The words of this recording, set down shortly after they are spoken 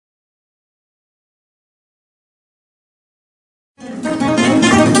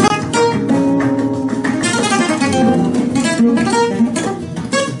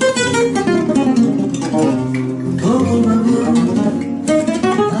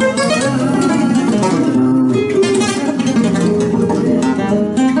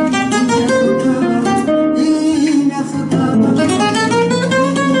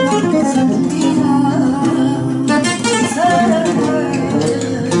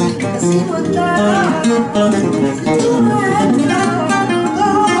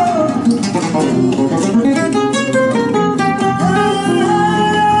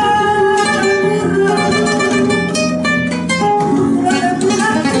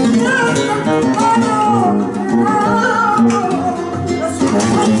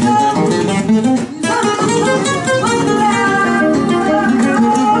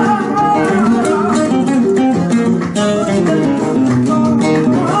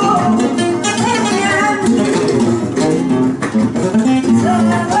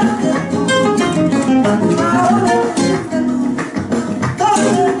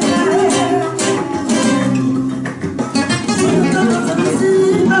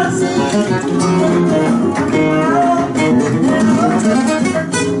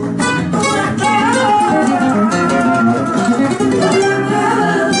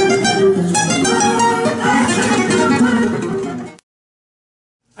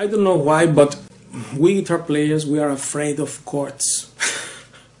I don't know why, but we guitar players, we are afraid of chords.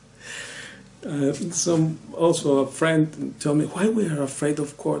 Also a friend told me, why we are afraid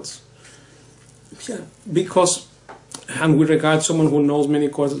of chords? Yeah, because, and we regard someone who knows many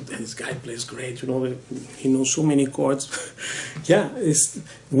chords, this guy plays great, you know, he knows so many chords. Yeah,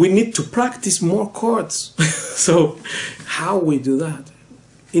 we need to practice more chords. So how we do that?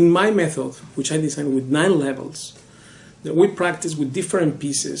 In my method, which I designed with 9 levels, we practice with different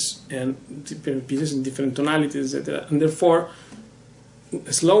pieces and in different tonalities, etc. And therefore,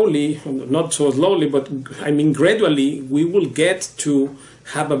 slowly, not so slowly, but I mean gradually, we will get to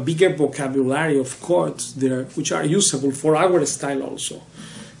have a bigger vocabulary of chords there, which are usable for our style also.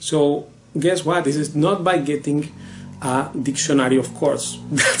 So guess what? This is not by getting a dictionary of chords.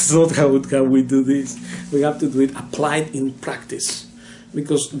 That's not how we do this. We have to do it applied in practice,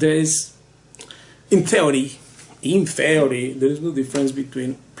 because there is, in theory, there is no difference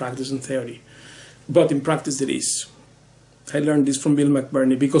between practice and theory. But in practice there is. I learned this from Bill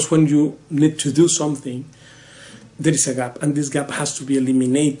McBurney, because when you need to do something, there is a gap, and this gap has to be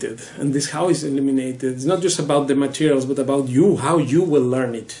eliminated. And this how is eliminated? It's not just about the materials, but about you, how you will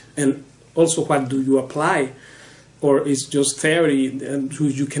learn it. And also what do you apply? Or it's just theory and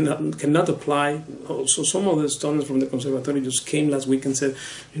you cannot apply. Also, some of the students from the conservatory just came last week and said,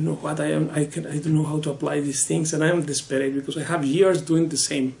 you know what, I don't know how to apply these things, and I am desperate because I have years doing the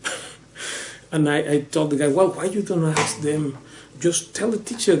same. And I told the guy, well, why you don't ask them? Just tell the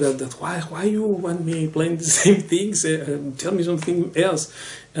teacher that why you want me playing the same things? Tell me something else.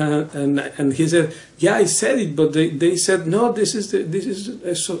 And he said, yeah, I said it, but they said no. This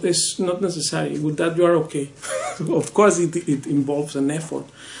is not necessary. With that, you are okay. Of course, it involves an effort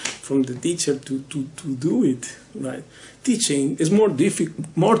from the teacher to do it. Right? Teaching is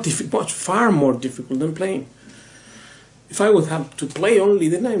far more difficult than playing. If I would have to play only,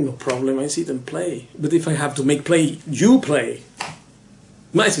 then I have no problem. I sit and play. But if I have to make you play,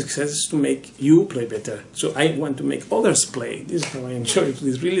 my success is to make you play better. So I want to make others play. This is how I enjoy it.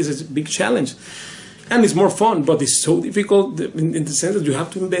 This really is a big challenge. And it's more fun, but it's so difficult in the sense that you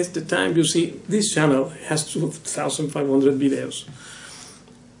have to invest the time. You see, this channel has 2,500 videos.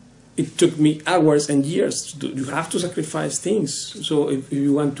 It took me hours and years. You have to sacrifice things. So if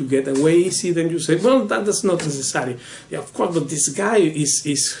you want to get away easy, then you say, well, that's not necessary. Yeah, of course, but this guy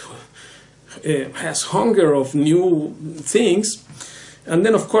has hunger of new things. And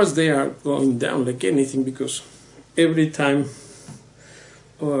then, of course, they are going down like anything, because every time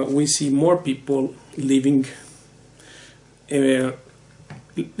we see more people leaving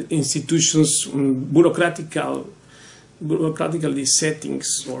institutions, bureaucratically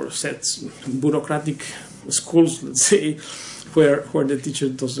settings or bureaucratic schools, let's say, where the teacher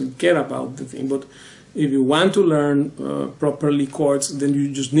doesn't care about the thing. But if you want to learn properly chords, then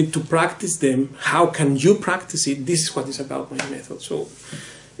you just need to practice them. How can you practice it? This is what is about my method. So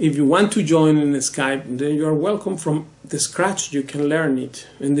if you want to join in Skype, then you are welcome from the scratch. You can learn it,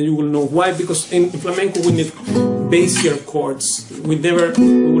 and then you will know why. Because in flamenco we need bassier chords. We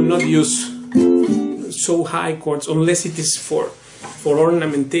will not use so high chords unless it is for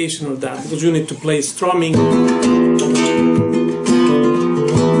ornamentation or that, because you need to play strumming.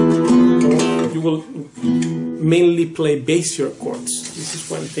 You will mainly play bassier chords. This is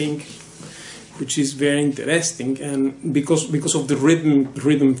one thing which is very interesting, and because of the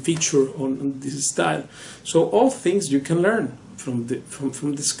rhythm feature on this style. So all things you can learn from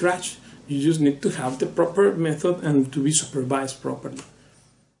the scratch. You just need to have the proper method and to be supervised properly.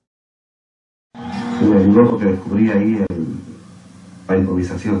 Me ayudó porque descubrí ahí la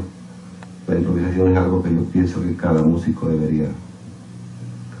improvisación. La improvisación es algo que yo pienso que cada músico del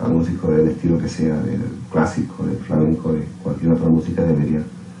estilo que sea, del clásico, del flamenco, de cualquier otra música, debería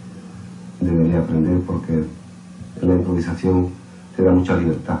debería aprender, porque en la improvisación te da mucha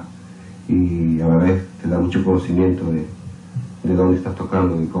libertad y a la vez te da mucho conocimiento de dónde estás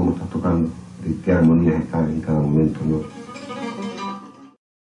tocando, de cómo estás tocando, de qué armonías están en cada momento, ¿no?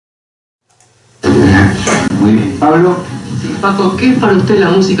 Muy bien. Pablo. Sí, Paco, ¿qué es para usted la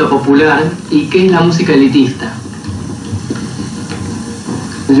música popular y qué es la música elitista?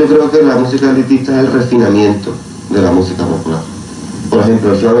 Yo creo que la música elitista es el refinamiento de la música popular. Por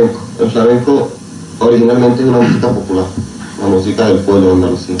ejemplo, el flamenco. El flamenco originalmente es una música popular, la música del pueblo de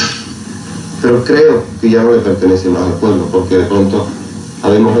Andalucía. Pero creo que ya no le pertenece más al pueblo, porque de pronto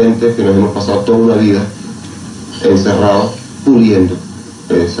habemos gente que nos hemos pasado toda una vida encerrados, puliendo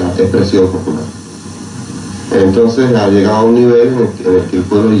esa expresión popular. Entonces ha llegado a un nivel en el que el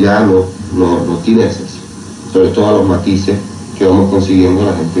pueblo ya no tiene acceso, sobre todo a los matices que vamos consiguiendo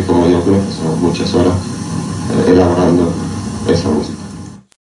la gente como yo, que nos pasamos muchas horas elaborando esa música.